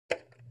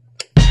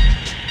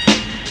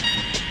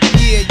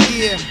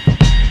Yeah.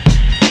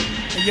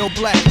 Hey, yo,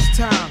 Black, it's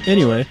time.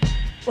 Anyway.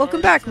 Welcome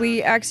back.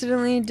 We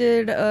accidentally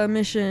did a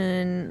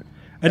mission.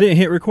 I didn't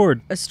hit record.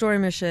 A story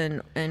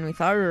mission, and we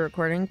thought we were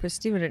recording, but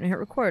Steven didn't hit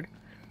record.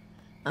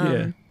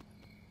 Yeah.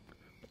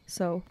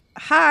 So,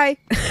 hi.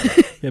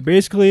 Yeah,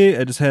 basically,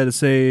 I just had to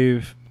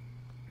save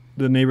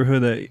the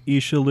neighborhood that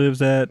Isha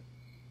lives at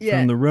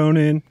from the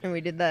Ronin. And we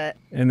did that.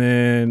 And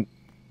then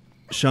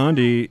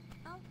Shandi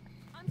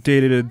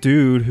dated a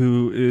dude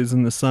who is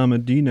in the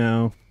Samadhi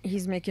now.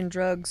 He's making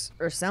drugs,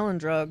 or selling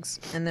drugs,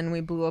 and then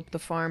we blew up the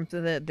farm so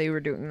that they were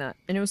doing that.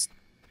 And it was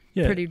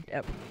pretty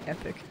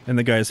epic. And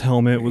the guy's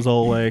helmet was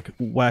all like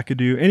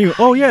wackadoo. Anyway,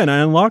 oh yeah, and I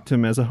unlocked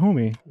him as a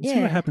homie. Let's see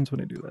what happens when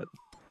I do that.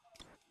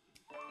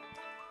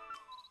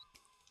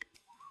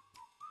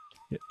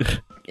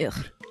 Yeah.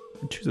 Ugh.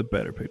 Choose a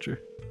better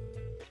picture.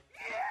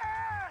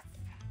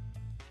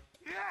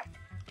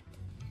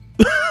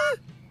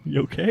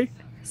 You okay?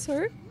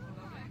 Sir?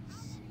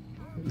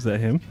 Is that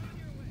him?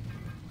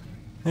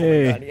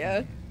 Hey. Oh my God,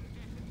 yeah.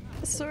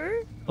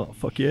 Sir? Oh,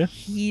 fuck yeah.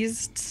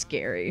 He's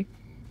scary.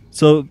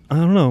 So, I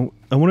don't know.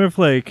 I wonder if,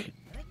 like,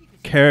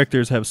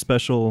 characters have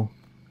special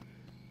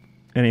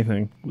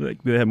anything.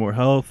 Like, do they have more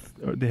health?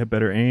 Or they have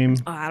better aim?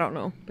 Oh, I don't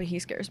know, but he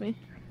scares me.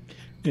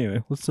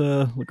 Anyway, let's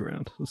look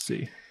around. Let's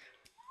see.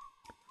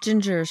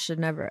 Ginger should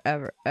never,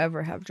 ever,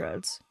 ever have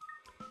dreads.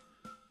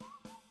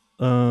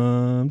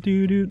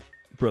 Dude.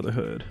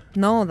 Brotherhood.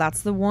 No,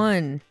 that's the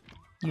one.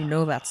 You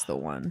know that's the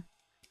one.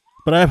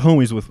 But I have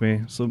homies with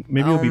me, so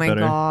maybe it'll be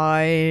better. Oh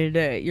my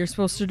God. You're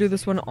supposed to do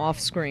this one off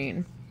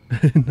screen.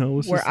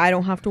 No, where I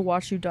don't have to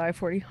watch you die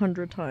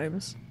 4,000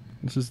 times.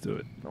 Let's just do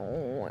it.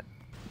 No.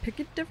 Pick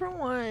a different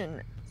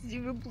one.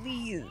 Steven,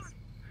 please.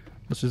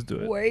 Let's just do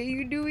it. Why are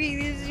you doing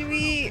this to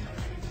me?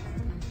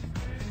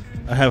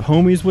 I have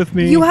homies with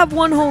me. You have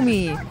one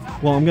homie.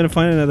 Well, I'm gonna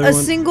find another one. A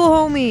single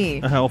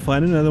homie. I'll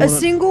find another one. A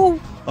single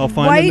I'll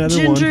find white another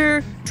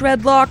ginger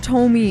dreadlocked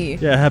homie.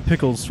 Yeah, I have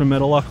Pickles from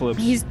Metalocalypse.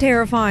 He's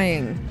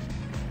terrifying.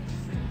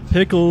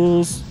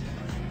 Pickles.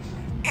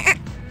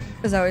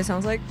 Is that what he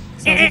sounds like?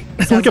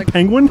 Sounds like a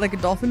penguin? Like a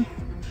dolphin?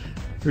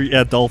 Or,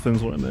 yeah,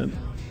 dolphin's what I meant.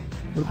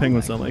 What do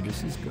penguins sound like?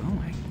 This is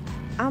going.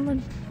 I'm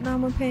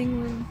a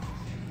penguin.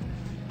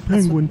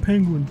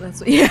 Penguin. That's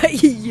what, yeah.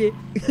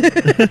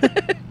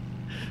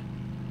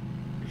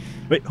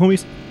 Wait,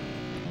 homies.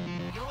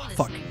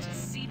 Fuck.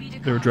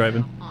 They were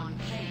driving.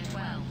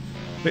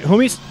 Wait,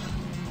 homies.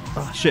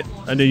 Oh, shit.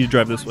 I need you to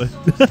drive this way.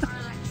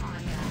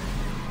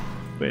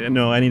 Wait,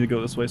 no, I need to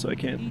go this way, so I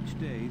can't.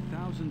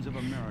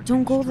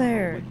 Don't go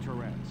there.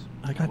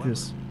 I got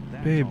this.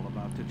 Babe.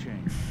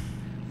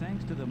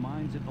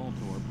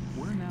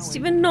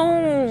 Steven,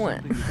 no. I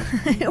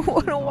don't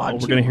want to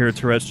watch we're going to hear a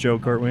Tourette's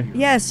joke, aren't we?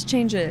 Yes,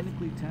 change it.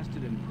 Oh,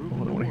 I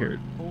don't want to hear it.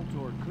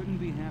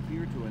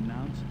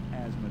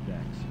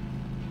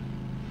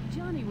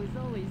 Johnny was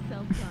always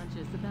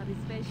self-conscious about his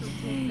facial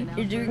tics and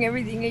You're doing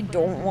everything I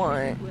don't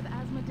want. With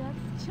asthma,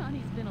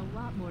 Johnny's been a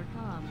lot more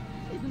calm.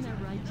 Isn't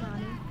that right,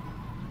 Johnny?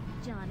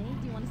 Johnny,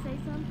 do you want to say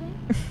something?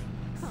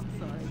 I'm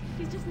sorry.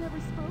 He's just never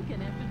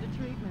spoken after the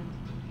treatment.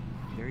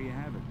 There you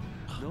have it.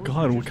 Oh,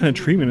 God, what kind of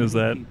treatment is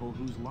that?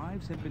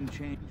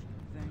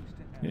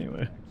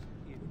 Anyway,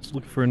 let's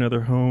look for another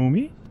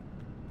homie.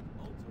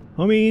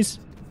 Homies.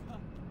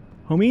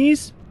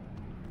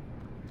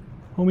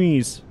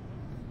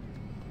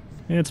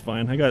 Yeah, it's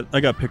fine. I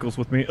got Pickles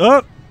with me.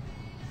 Oh!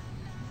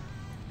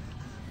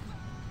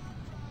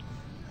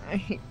 I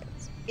hate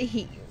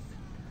you.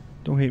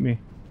 Don't hate me.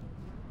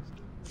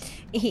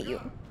 I hate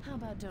you. How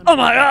about Oh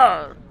my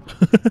God!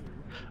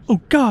 Oh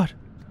God!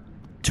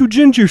 2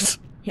 gingers!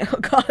 Yeah, oh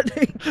God.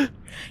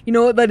 You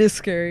know what? That is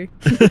scary.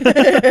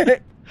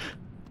 That's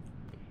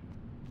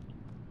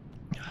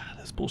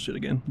bullshit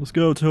again. Let's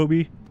go,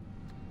 Toby.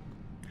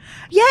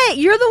 Yeah,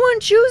 you're the one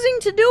choosing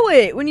to do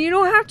it when you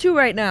don't have to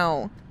right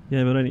now.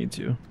 Yeah, but I need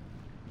to.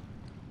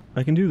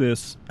 I can do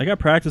this. I got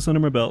practice under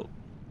my belt.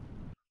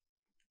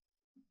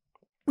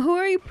 Who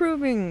are you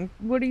proving?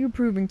 What are you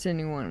proving to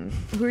anyone?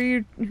 Who are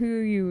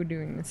you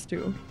doing this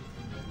to?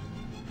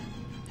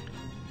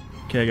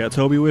 Okay, I got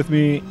Toby with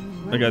me.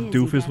 I got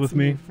Doofus with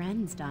me.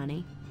 Friends,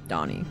 Donnie.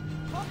 Donnie.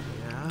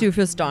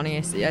 Doofus Donnie.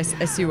 I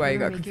see why you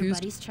got Your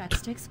confused. buddy's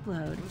trucks to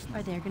explode,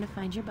 or they're gonna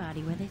find your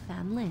body where they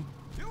found Lynn.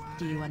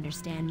 Do you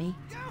understand me?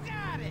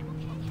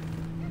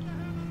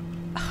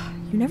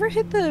 You never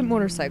hit the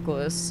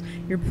motorcyclists.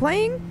 You're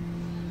playing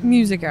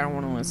music I don't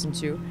want to listen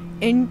to,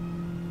 and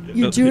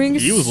you're doing.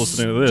 He was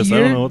listening to this. I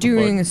don't know what the fuck.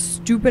 You're doing a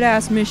stupid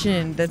ass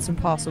mission that's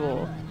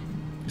impossible.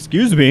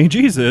 Excuse me,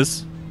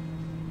 Jesus.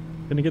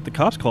 Gonna get the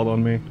cops called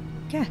on me.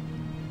 Yeah.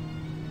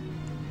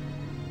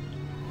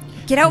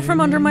 Get out from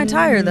under my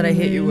tire that I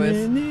hit you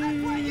with.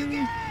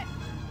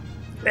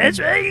 That's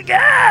what you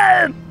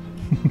got.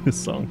 This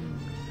song.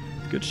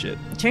 It's good shit.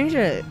 Change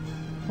it.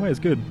 Why? It's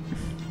good.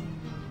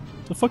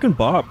 It's a fucking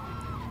bop.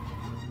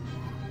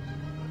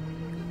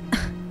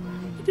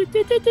 You're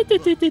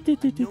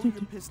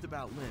pissed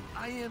about Lynn.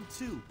 I am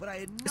too, but I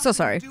had nothing So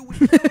sorry. to do with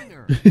killing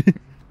her.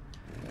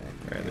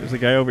 Alright, there's a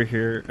guy over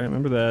here. I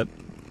remember that.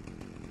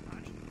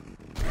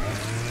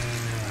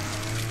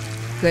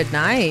 Good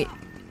night.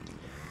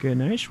 Good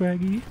night,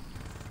 Swaggy.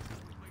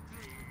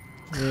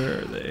 Where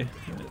are they?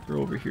 They're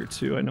over here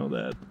too, I know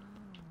that.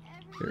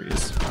 There he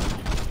is.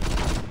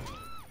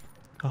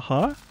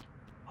 Haha?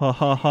 Ha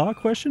ha ha?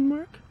 Question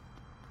mark?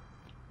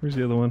 Where's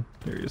the other one?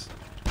 There he is.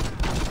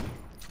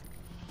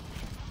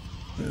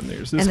 And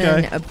there's this guy.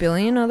 And then a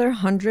billion other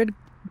 100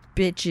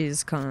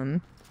 bitches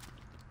come.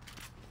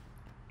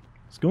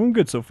 It's going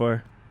good so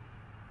far.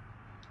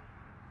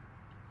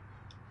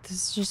 This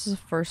is just the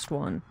first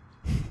one.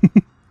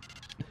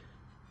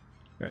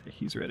 Alright,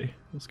 he's ready.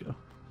 Let's go.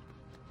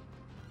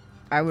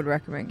 I would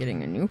recommend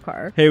getting a new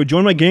car. Hey,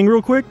 join my gang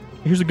real quick?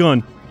 Here's a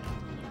gun.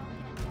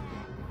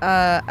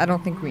 I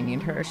don't think we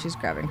need her. She's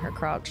grabbing her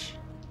crotch.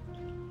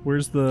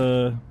 Where's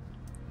the...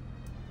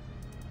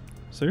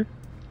 Sir?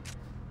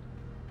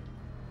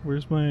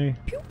 Where's my...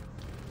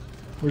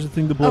 Where's the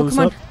thing to blow this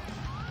come up? on.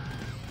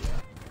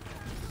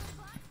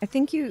 I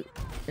think you...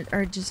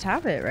 Or just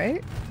have it,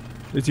 right?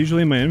 It's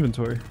usually in my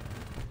inventory.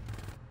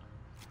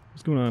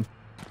 What's going on?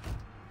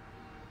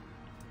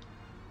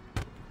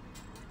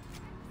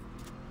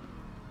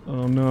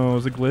 Oh no,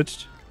 is it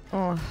glitched?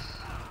 Oh.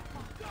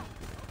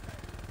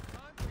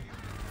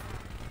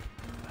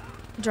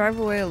 Drive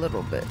away a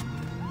little bit.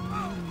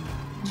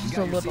 Just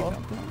a little.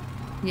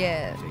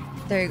 Yeah.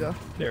 There you go.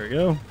 There we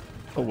go.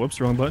 Oh,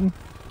 whoops, wrong button.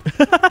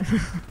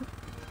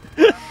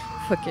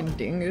 Fucking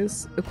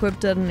dingus. Equip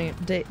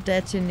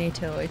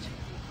detonator.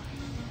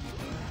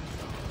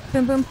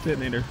 Boom, boom,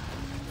 Detonator.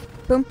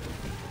 boom.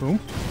 Boom.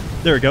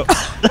 There we go.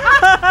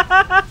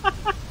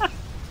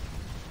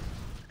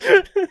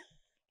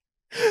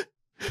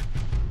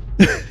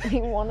 I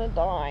wanna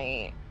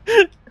die.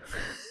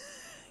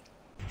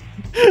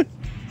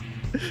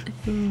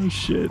 Oh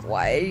shit.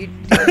 Why?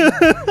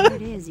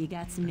 It is, you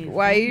got some new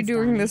Why are you friends,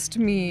 doing Donnie. this to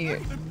me?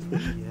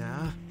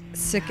 Yeah?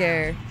 Sick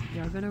air.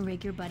 You're gonna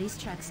rig your buddy's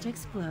trucks to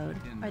explode,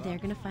 or they're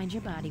gonna find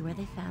your body where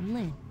they found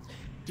Lynn.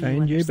 Do you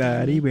Find your understand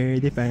body me? where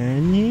they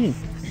find you.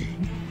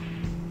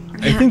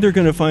 I think they're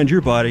gonna find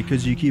your body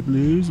because you keep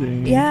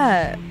losing.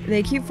 Yeah,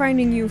 they keep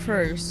finding you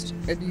first,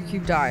 and you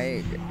keep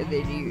dying, and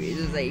then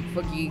it's like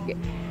fucking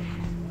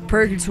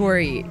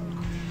purgatory,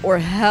 or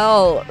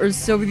hell, or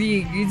something.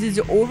 It's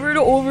just over and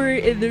over,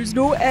 and there's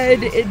no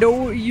end, and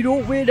no, you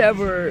don't win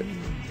ever.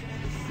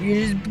 You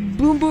just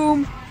boom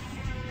boom.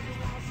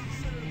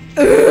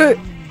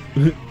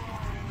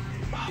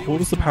 What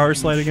was the power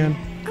slide again?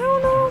 I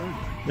don't know.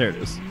 There it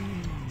is.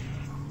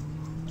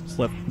 It's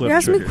left You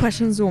ask me trigger.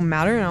 questions that will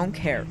matter, and I don't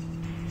care.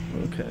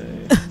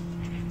 Okay.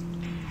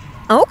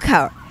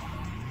 Okay.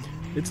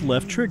 It's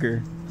left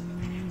trigger.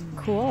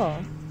 Cool.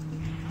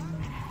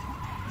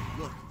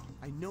 Look,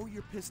 I know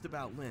you're pissed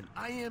about Lynn.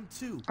 I am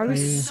too. I'd be I-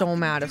 so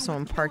mad if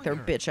someone parked their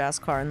bitch ass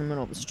car in the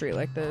middle of the street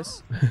like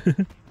this.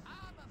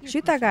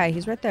 Shoot that guy,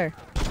 he's right there.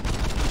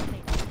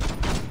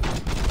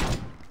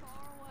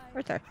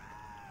 Right there.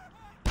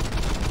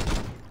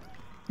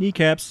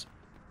 Kneecaps.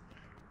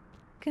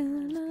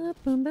 Gonna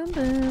boom boom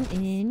boom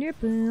in your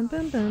boom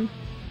boom boom.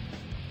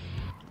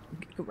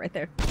 Go right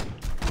there.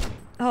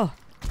 Oh,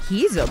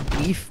 he's a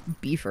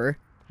beefer.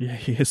 Yeah,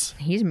 he is.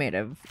 He's made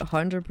of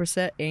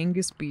 100%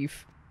 Angus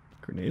beef.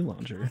 Grenade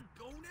launcher.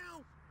 Go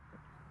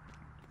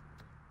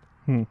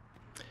now.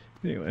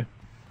 Anyway.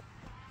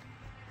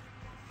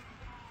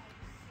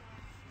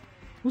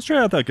 Let's try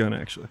out that gun,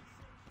 actually.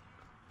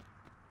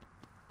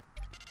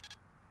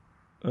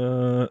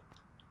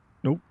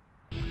 Nope.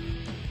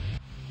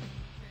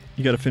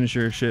 You gotta finish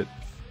your shit.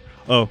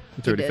 Oh,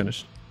 it's You already did.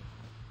 finished.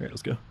 Alright,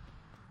 let's go.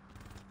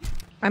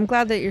 I'm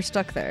glad that you're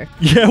stuck there.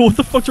 Yeah, what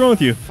the fuck's wrong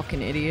with you?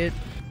 Fucking idiot.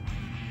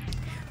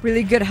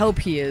 Really good help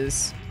he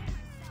is.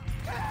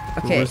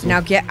 Okay, whistle.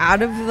 now get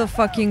out of the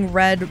fucking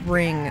red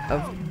ring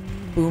of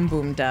boom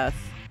boom death.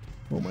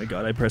 Oh my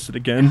god, I pressed it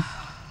again.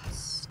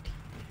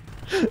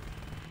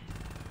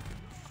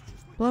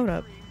 Blow it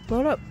up.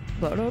 Blow it up.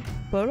 Blow it up.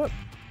 Blow it up.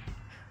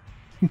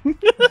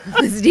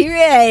 Steve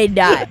ain't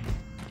die.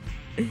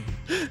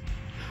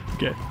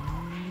 Okay.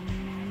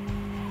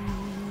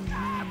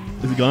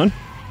 Is it gone?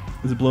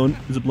 Is it blown?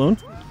 Is it blown?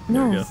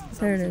 No, we go.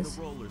 there it The is.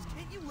 rollers.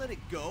 Can't you let it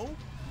go?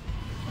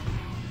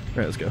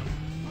 Alright, let's go.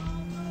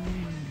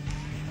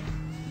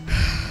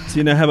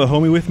 See, now I have a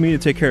homie with me to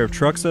take care of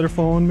trucks that are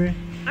following me.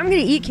 I'm gonna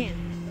eat can.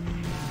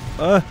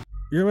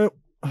 You're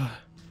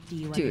Do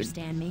you Dude.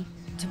 understand me?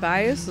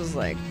 Tobias is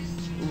like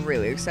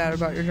really excited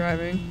about your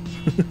driving.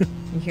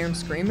 You hear him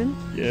screaming?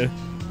 yeah.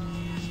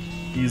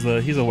 He's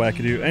a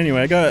wackadoo.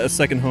 Anyway, I got a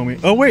second homie.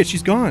 Oh wait,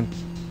 she's gone.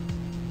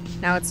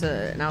 Now it's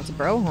a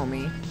bro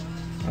homie.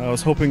 I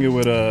was hoping it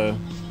would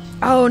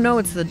Oh no,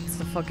 it's the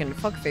fucking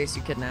fuckface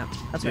you kidnapped.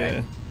 That's yeah.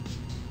 right.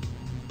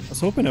 I was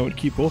hoping I would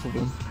keep both of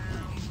them.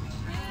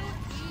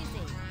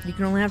 You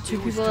can only have 2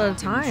 people at a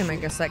time. I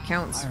guess that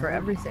counts for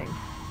everything.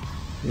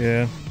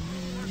 Yeah.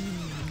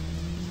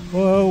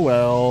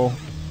 Well.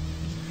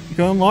 You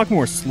can unlock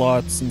more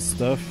slots and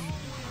stuff.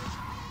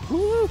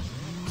 Woo!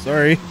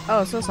 Sorry.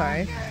 Oh, so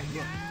sorry.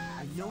 Look,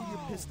 I know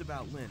you're pissed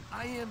about Lynn.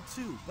 I am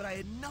too, but I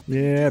had nothing to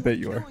Yeah, do I with bet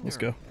you are. killing Let's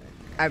her. go.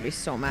 I'd be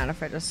so mad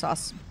if I just saw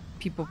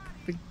people.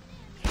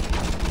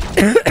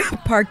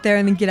 park there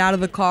and then get out of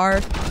the car.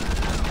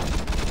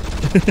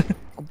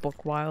 Go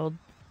book wild.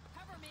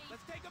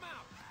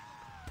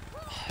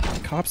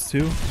 Cops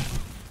too.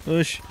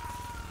 Ush.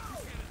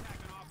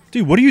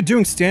 Dude, what are you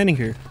doing standing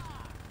here?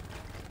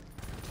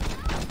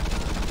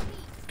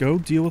 Go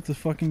deal with the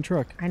fucking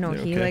truck. I know,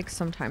 Yeah, he okay. like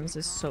sometimes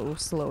is so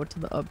slow to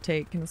the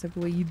uptake and it's like,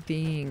 what are you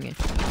doing?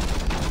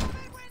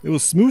 It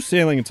was smooth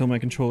sailing until my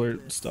controller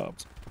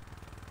stopped.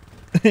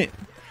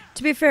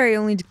 To be fair, he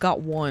only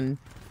got one.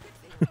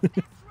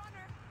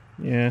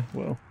 Yeah,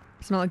 well,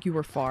 It's not like you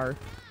were far.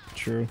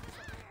 true.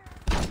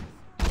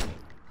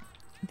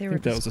 They I were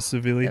think that just, was a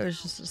civilian. that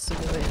was just a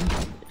civilian.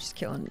 Just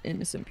killing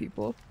innocent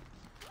people.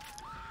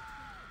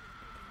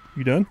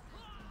 You done?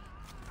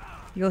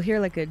 You'll hear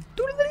like a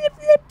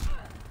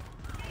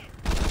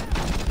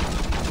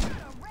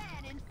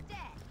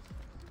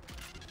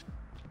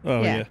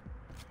Oh, Yeah. yeah.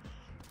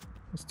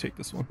 Let's take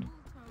this one.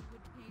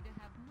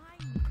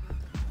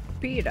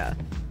 Peta.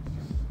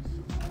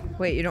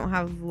 Wait, you don't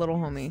have little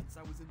homie.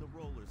 I was in the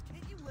rollers.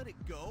 Can't you let it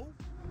go?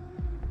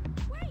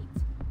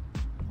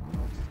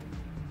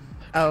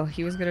 Oh,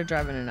 he was gonna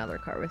drive in another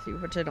car with you,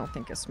 which I don't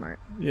think is smart.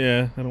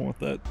 Yeah, I don't want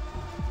that.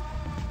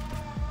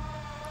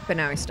 But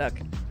now he's stuck.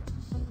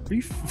 Are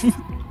you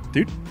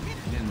dude?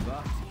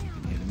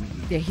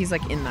 Yeah, he's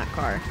like in that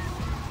car.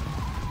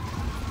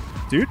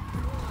 Dude?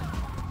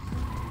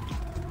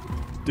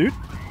 Dude?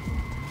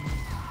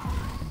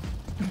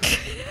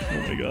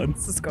 Oh my god.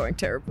 This is going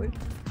terribly.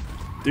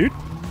 Dude?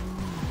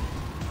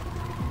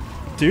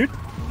 Dude?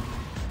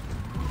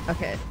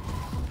 Okay.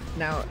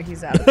 Now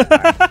he's out of the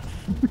car.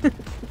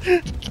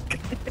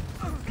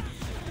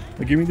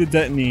 Now give me the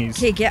detonates.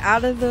 Okay, get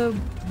out of the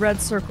red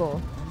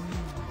circle.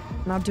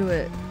 Now do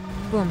it.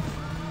 Boom.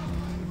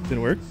 Did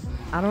it work?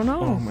 I don't know.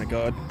 Oh my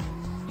god.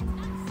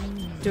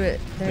 Do it.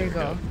 There you we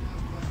go.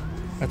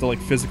 I have to like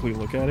physically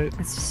look at it.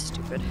 It's just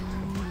stupid.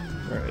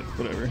 Alright,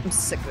 whatever. I'm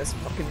sick of this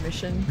fucking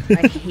mission.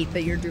 I hate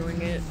that you're doing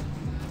it.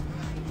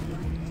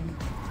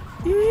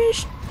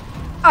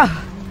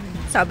 Ah,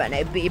 so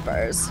many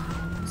beepers.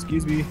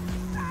 Excuse me.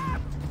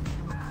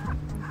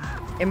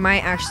 It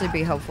might actually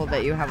be helpful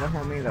that you have a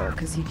homie though,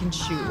 because he can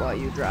shoot while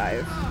you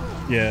drive.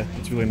 Yeah,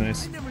 it's really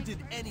nice. I never did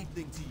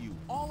anything to you.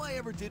 All I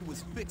ever did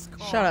was fix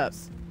cars. Shut up.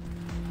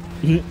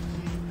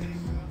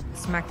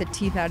 Smack the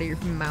teeth out of your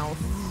mouth.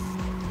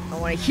 I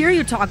want to hear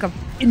you talk of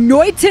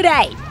annoyed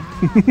today.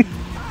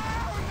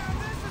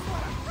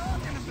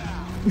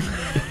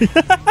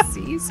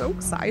 See, so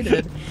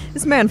excited.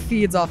 This man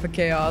feeds off of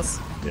chaos.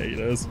 Yeah, he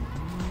does.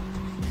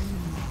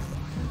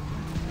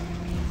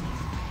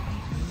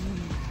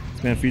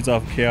 This man feeds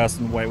off chaos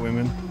and white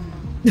women.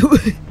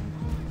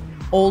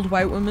 Old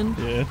white women.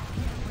 Yeah.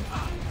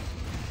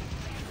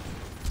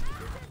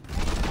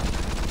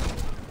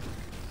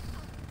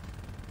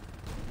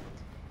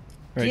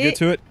 Alright, get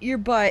to it. Your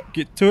butt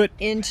Get to it.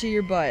 into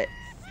your butt.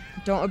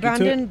 Don't Get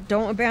to it.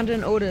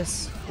 abandon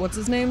Otis. What's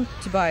his name?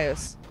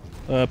 Tobias.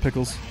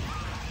 Pickles.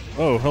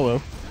 Oh,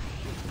 hello.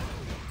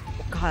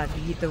 God,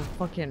 the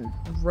fucking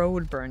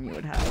road burn you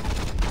would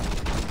have.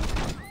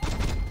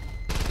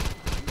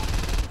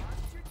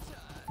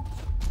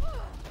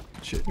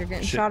 Shit. You're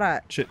getting shit, shot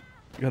at. Shit.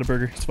 You got a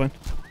burger. It's fine.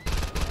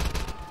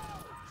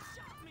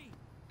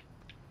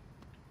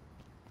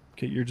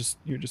 Okay, you're just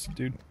a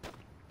dude.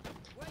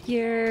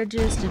 You're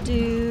just a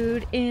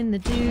dude in the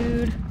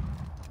dude.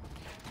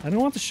 I don't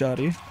want the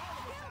shotty.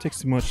 Takes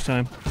too much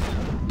time.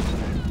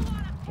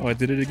 Oh, I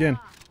did it again.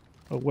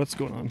 Oh, what's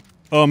going on?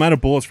 Oh, I'm out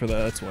of bullets for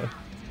that. That's why.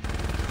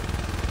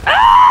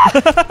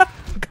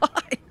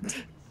 God.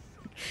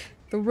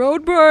 The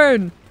road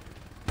burn.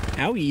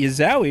 Owie,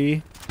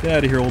 zowie. Get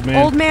out of here, old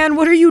man. Old man,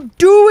 what are you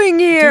doing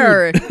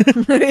here?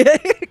 I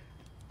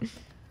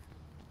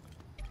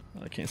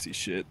can't see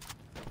shit.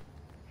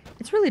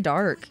 It's really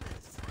dark.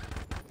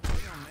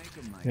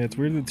 Yeah, it's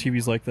weird that the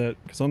TV's like that.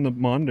 Because on the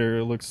monitor,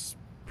 it looks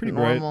pretty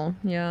bright. Normal,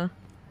 yeah.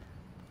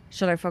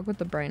 Should I fuck with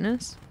the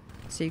brightness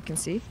so you can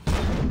see?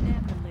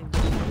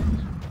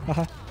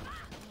 Haha.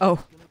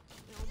 Oh.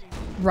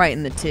 Right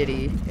in the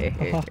titty. Oh,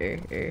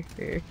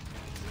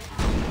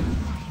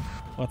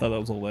 I thought that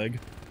was a leg.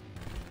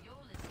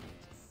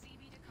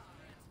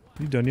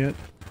 You done yet?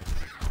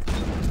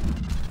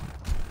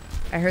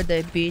 I heard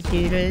they beat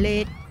you to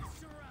late.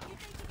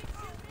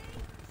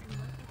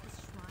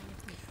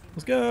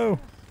 Let's go.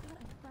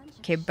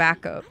 Okay,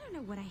 back up. I don't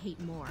know what I hate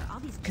more. All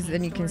these 'Cause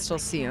then you can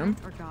stores, still my see 'em.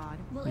 parents or God.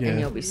 Well, Yeah. if And I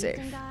you'll be believed safe.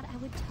 in God, I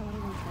would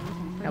totally thank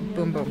him for Now,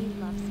 boom, nobody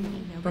boom. loves me, Boom,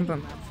 nobody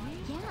boom. loves me.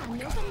 Yeah,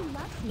 nobody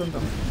loves me. Boom,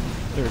 boom.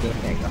 There we go.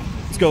 There you go.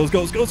 Let's go, let's go,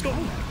 let's go, let's go.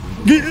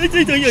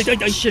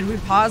 Should we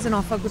pause and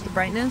I'll fuck with the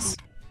brightness?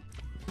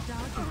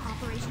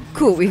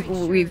 Cool,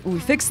 we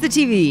fixed the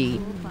TV.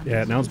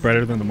 Yeah, now it's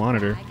brighter than the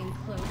monitor.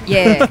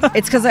 Yeah,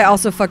 it's because I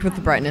also fucked with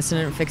the brightness and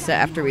didn't fix it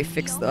after we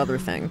fixed the other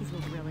thing.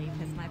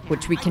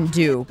 Which we can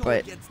do,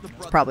 but it's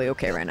probably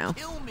okay right now.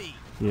 Kill me.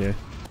 Yeah.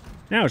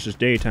 Now it's just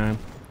daytime.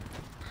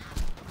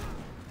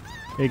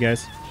 Hey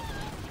guys.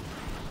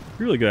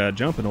 You're really good at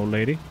jumping, old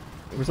lady.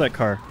 Where's that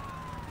car?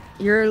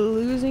 You're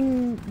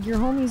losing... Your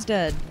homie's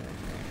dead.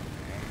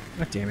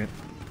 God damn it.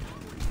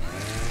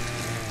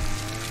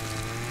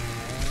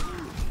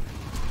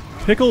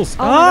 Pickles!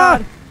 Oh my ah!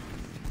 god.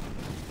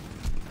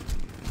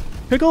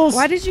 Pickles!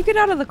 Why did you get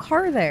out of the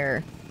car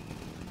there?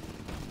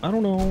 I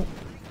don't know.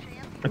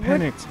 I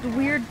panicked. What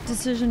weird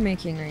decision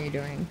making are you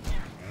doing?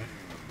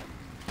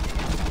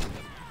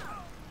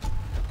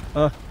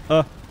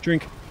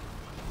 Drink.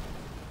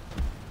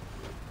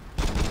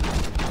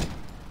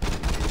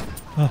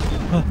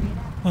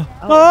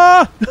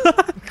 Ah!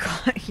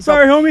 God,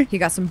 Sorry, homie. He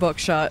got some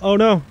buckshot. Oh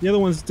no, the other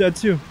one's dead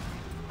too.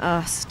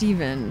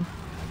 Steven.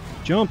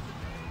 Jump.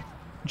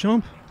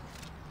 Jump.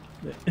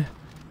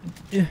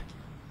 Yeah.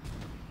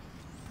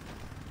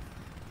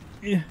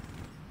 Yeah.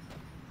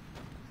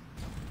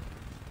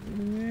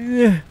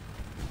 Yeah.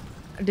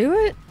 Do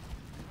it.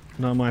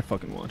 Not my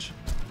fucking watch.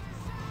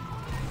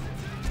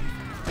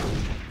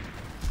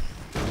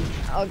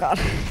 Oh god,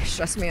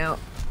 stress me out.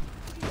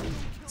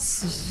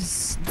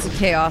 It's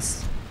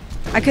chaos.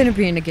 I couldn't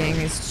be in a gang,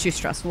 it's too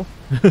stressful.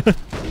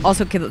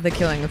 Also, the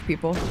killing of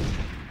people.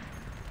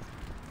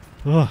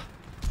 Ugh.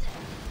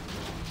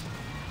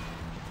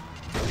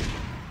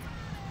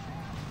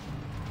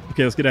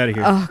 Okay, let's get out of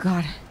here. Oh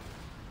god.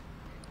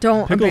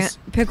 Don't Pickles.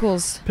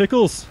 Pickles.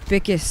 Pickles.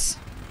 Bickus.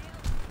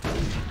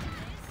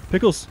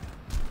 Pickles.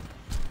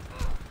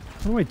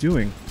 What am I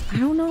doing? I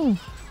don't know.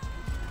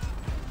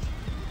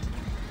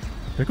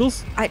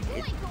 Pickles?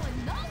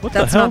 What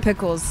That's the hell? not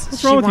Pickles.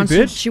 What's wrong with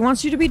you, bitch? She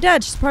wants you to be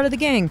dead. She's part of the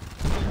gang.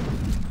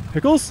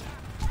 Pickles?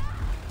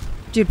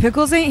 Dude,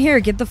 Pickles ain't here.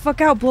 Get the fuck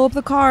out. Blow up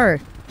the car.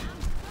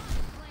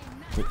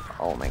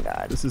 Oh my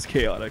god. This is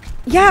chaotic.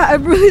 Yeah,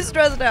 I'm really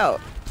stressed out.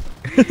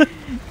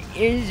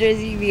 You're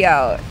stressing me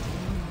out.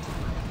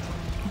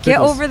 Get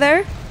Pickles. over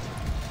there.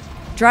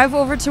 Drive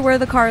over to where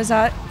the car is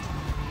at.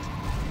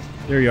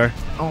 There you are.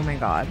 Oh my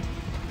god.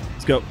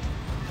 Let's go.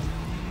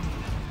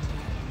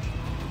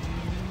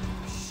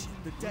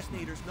 The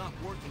detonator's not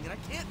working and I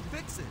can't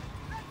fix it.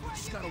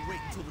 Just gotta wait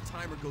until the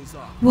timer goes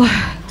off. What?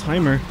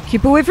 Timer.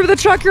 Keep away from the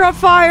truck. You're on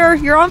fire.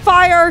 You're on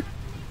fire.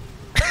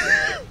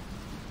 Oh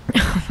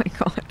my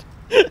god.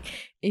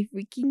 I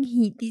freaking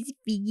hate this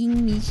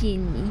freaking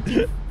mission.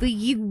 It's the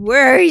freaking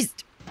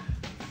worst.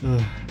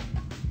 Ugh.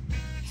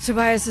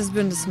 Tobias has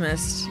been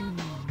dismissed.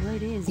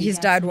 Word is, He's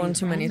died one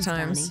too many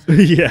times. Yeah.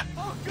 Yeah?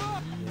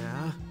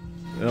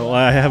 Well,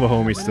 I have a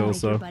homie Still,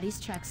 still, your so. buddy's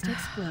trucks to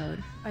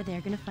explode, or they're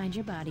gonna find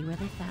your body where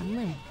they found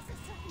Lynn.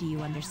 Do you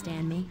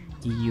understand me?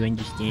 Do you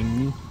understand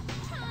me?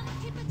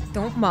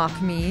 Don't mock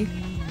me.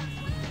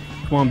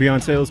 Come on,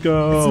 Beyonce, let's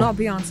go. It's not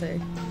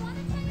Beyonce.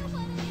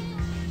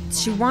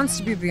 She wants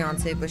to be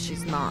Beyonce, but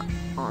she's not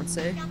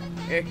Beyonce.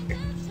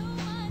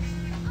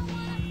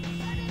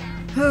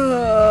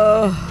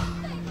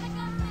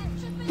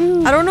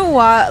 I don't know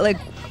why. Like,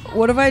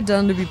 what have I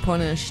done to be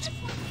punished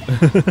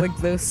like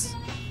this?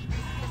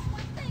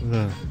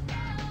 Ugh.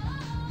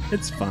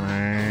 It's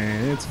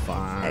fine. It's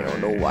fine. I don't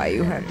know why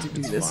you have to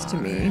do It's this to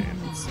me. fine.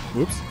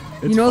 Whoops.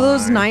 You It's know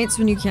those fine. nights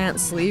when you can't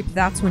sleep?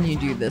 That's when you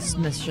do this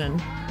mission.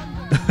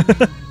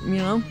 You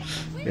know?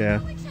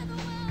 Yeah.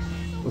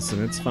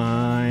 Listen, it's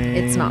fine.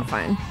 It's not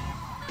fine.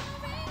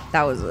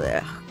 That was I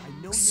know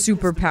you're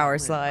super pissed about power Lynn.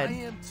 slide. I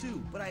am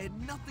too, but I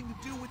had nothing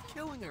to do with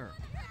killing her.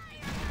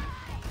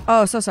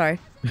 Oh, so sorry.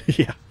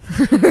 Yeah.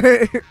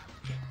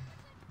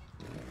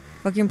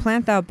 Fucking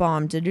plant that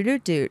bomb.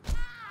 Doot.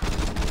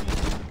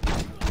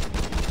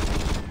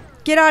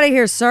 Get out of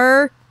here,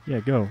 sir.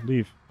 Yeah, go.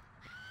 Leave.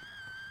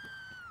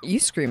 You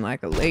scream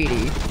like a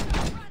lady.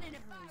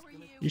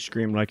 You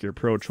scream like you're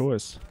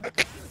pro-choice.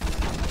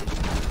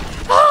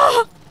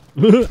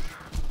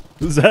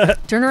 Who's that?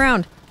 Turn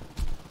around.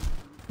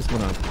 What's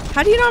going on?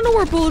 How do you not know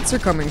where bullets are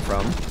coming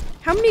from?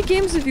 How many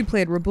games have you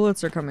played where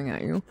bullets are coming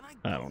at you?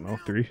 I don't know.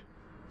 3.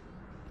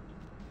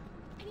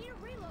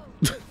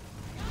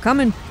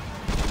 Coming.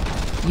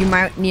 You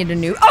might need a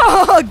new.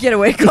 Oh,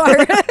 getaway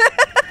car.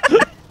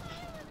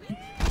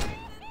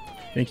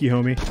 Thank you,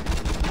 homie.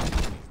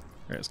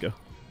 Alright, let's go.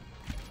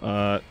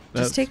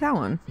 Just take that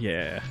one.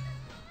 Yeah.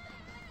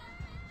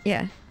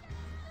 Yeah.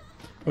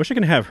 I wish I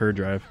could have her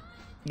drive.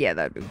 Yeah,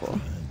 that'd be cool.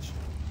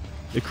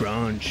 The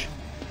crunch.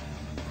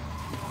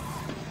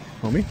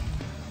 Homie?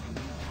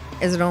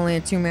 Is it only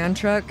a 2-man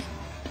truck?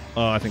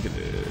 Oh, I think it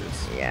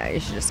is. Yeah, you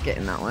should just get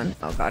in that one.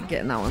 Oh god, get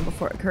in that one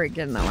before. Hurry,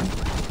 get in that one.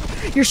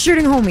 You're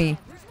shooting homie.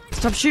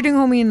 Stop shooting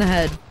homie in the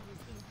head.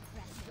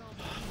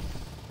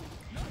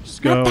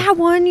 Just go. Not that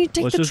one. You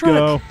take Let's the just truck.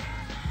 go.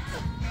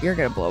 You're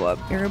gonna blow up.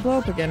 You're gonna blow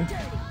up again.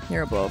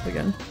 You're gonna blow up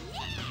again.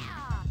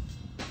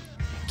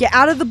 Get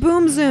out of the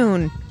boom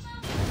zone.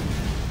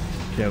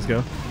 Okay, let's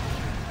go.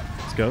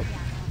 Let's go.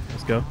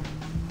 Let's go.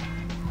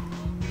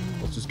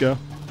 Let's just go.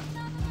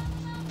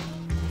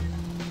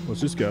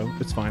 Let's just go.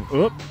 It's fine.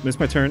 Oh, missed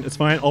my turn. It's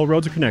fine. All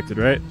roads are connected,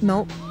 right?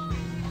 Nope.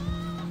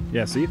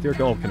 Yeah, see? They're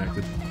all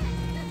connected.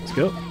 Let's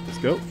go. Let's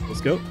go. Let's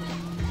go.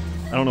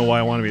 I don't know why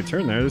I wanted me to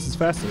turn there. This is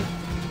faster.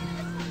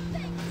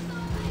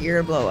 You're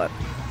a blow up.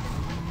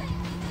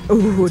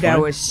 Ooh, It's that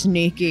fine. was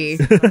sneaky.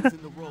 Guns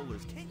in the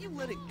rollers. Can't you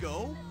let it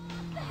go?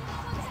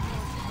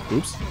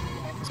 Oops.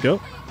 Let's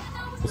go.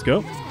 Let's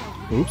go.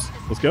 Oops.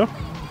 Let's go.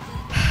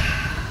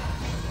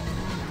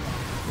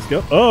 Let's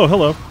go. Oh,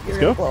 hello. You're Let's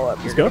gonna go. blow up.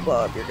 You're Let's gonna go. blow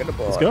up. You're gonna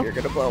blow Let's up. go. You're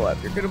gonna blow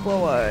up. You're gonna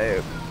blow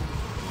up.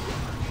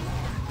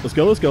 Let's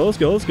go. Let's go. Let's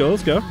go. Let's go.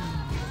 Let's go.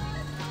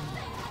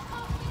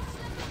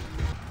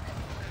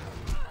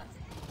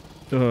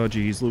 Oh,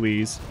 geez,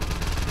 Louise.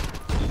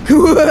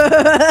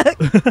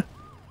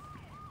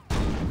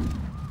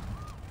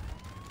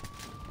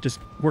 Just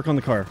work on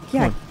the car. Come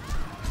Yeah. on.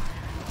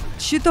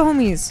 Shoot the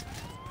homies.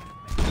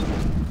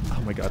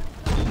 Oh my god.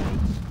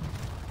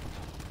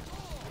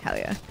 Hell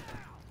yeah.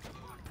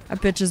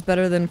 That bitch is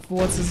better than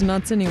what's his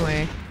nuts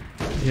anyway.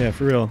 Yeah,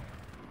 for real.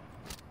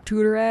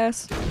 Tutor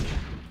ass.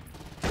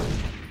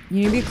 You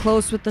need to be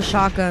close with the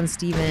shotgun,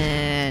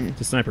 Steven.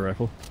 It's a sniper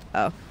rifle.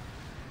 Oh.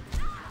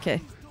 Okay,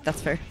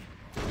 that's fair.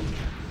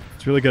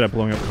 It's really good at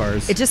blowing up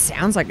cars. It just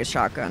sounds like a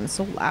shotgun. It's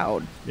so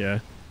loud. Yeah.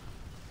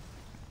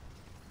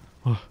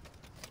 Oh.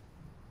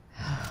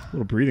 A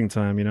little breathing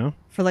time, you know?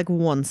 For like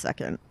 1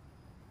 second.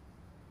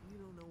 You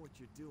don't know what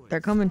you're doing. They're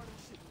coming.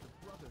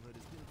 The Brotherhood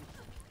is gonna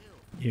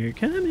get you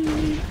killed. You're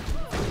coming.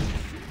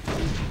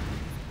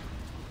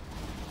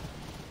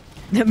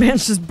 That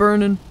man's just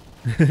burning.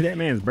 That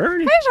man's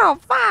burning. He's on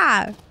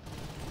fire.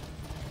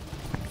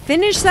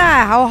 Finish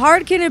that. How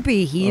hard can it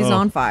be? He's Oh.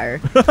 on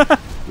fire.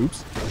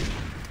 Oops.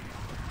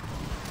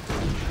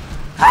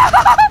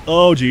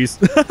 Oh, jeez.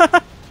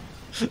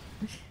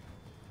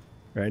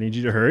 Alright, I need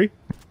you to hurry.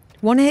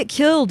 1 hit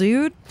kill,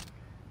 dude.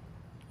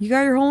 You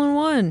got your hole in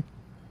one.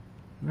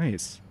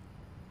 Nice.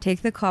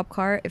 Take the cop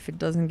car if it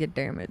doesn't get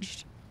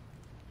damaged.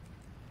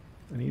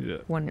 I need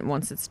to...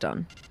 Once it's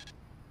done.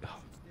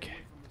 Okay.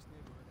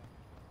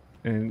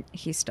 And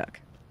He's stuck.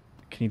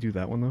 can you do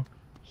that one, though?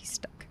 He's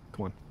stuck.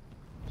 Come on.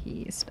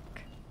 He is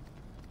stuck.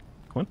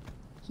 Come on.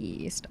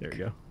 He is stuck. There you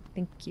go.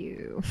 Thank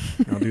you.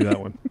 I'll do that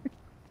one.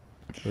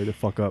 Hurry the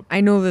fuck up. I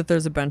know that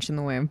there's a bench in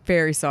the way. I'm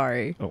very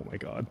sorry. Oh my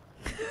god.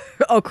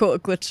 Oh, cool.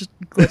 It glitched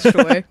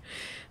away.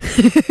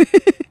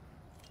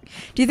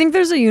 Do you think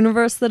there's a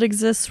universe that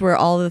exists where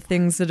all the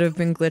things that have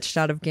been glitched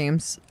out of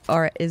games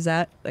is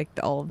that? Like,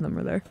 all of them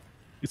are there?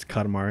 It's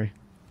Katamari.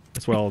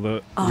 That's why all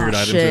the Oh, weird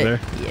items shit. are there.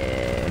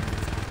 Yeah.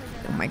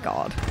 Oh my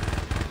god.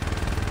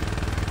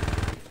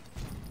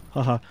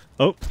 Haha.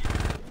 Oh.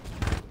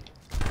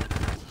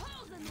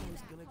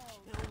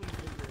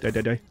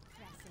 Die.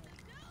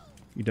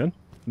 You done?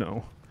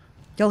 No.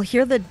 You'll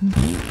hear the...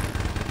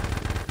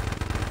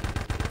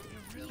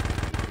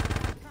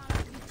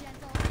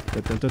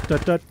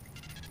 Dut.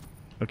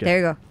 Okay. There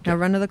you go. Now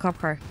run to the cop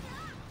car.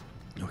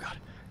 Oh god.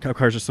 Cop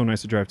cars are so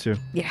nice to drive too.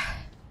 Yeah.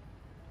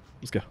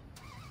 Let's go.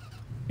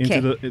 Okay.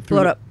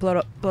 Blow it up. Blow it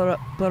up. Blow it up.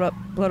 Blow it up.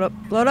 Blow it up.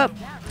 Blow it up.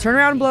 Turn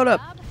around and blow it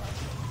up.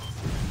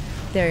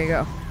 There you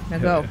go. Now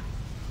go. Yeah.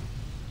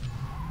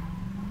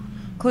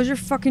 Close your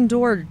fucking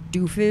door,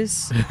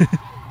 doofus.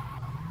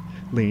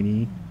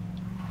 Laney.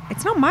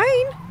 It's not mine.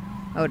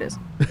 Oh, it is.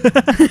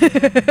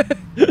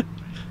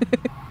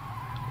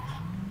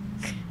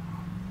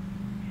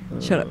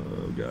 Shut up.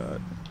 Oh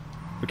god.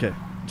 Okay.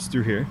 Just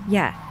through here.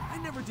 Yeah. I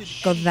never did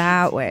Go anything.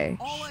 that way.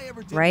 All I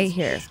ever did Right was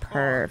here. push cars.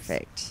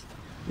 Perfect.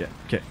 Yeah.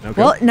 Okay. Now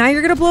go. Well, now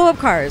you're gonna blow up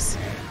cars.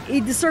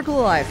 Eat the circle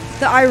of life.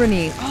 The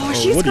irony. Oh, Oh,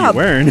 she's what are got you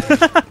wearing?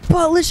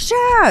 buttless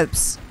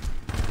chaps.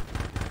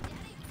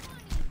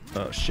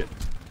 Oh shit.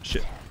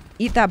 Shit.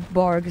 Eat that,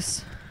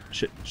 Borgs.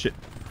 Shit.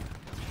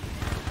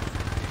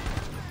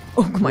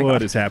 Oh my What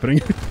god. is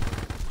happening?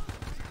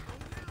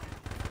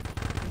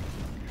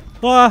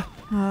 Ah!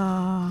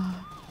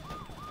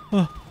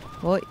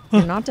 Well,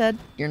 you're not dead.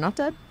 You're not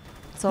dead.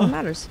 That's all that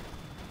matters.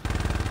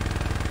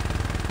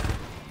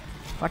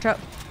 Watch out.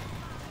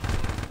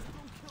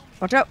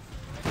 Watch out.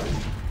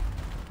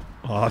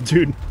 Aw,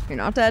 dude. You're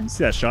not dead.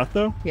 See that shot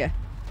though? Yeah.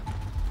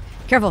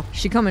 Careful.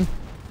 She's coming.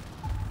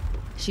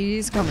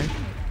 She's coming.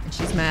 And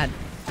she's mad.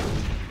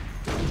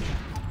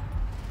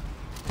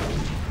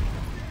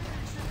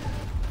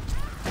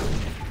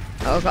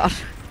 Oh god.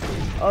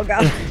 Oh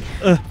god.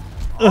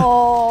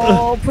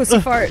 Oh, pussy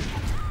fart.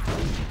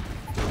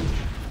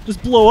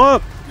 Just blow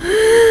up!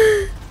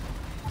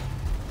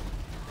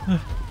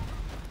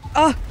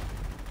 Oh,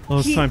 Oh,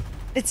 it's time.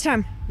 it's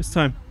time. It's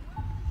time.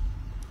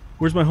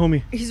 Where's my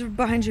homie? He's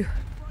behind you.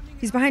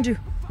 He's behind you.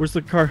 Where's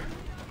the car?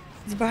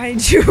 He's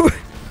behind you.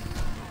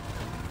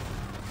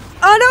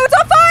 Oh no, it's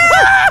on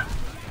fire!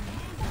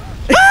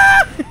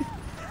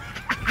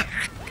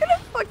 I'm gonna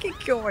fucking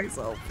kill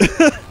myself.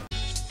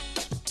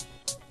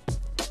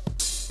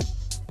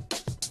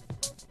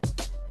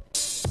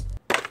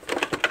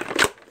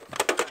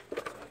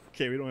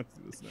 Okay, we don't have to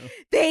do this now.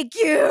 Thank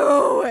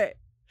you!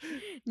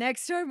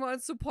 Next time on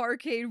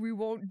SUBPARCADE, we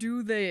won't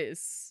do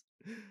this.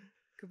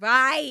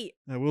 Goodbye!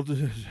 I will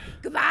do.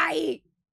 Goodbye!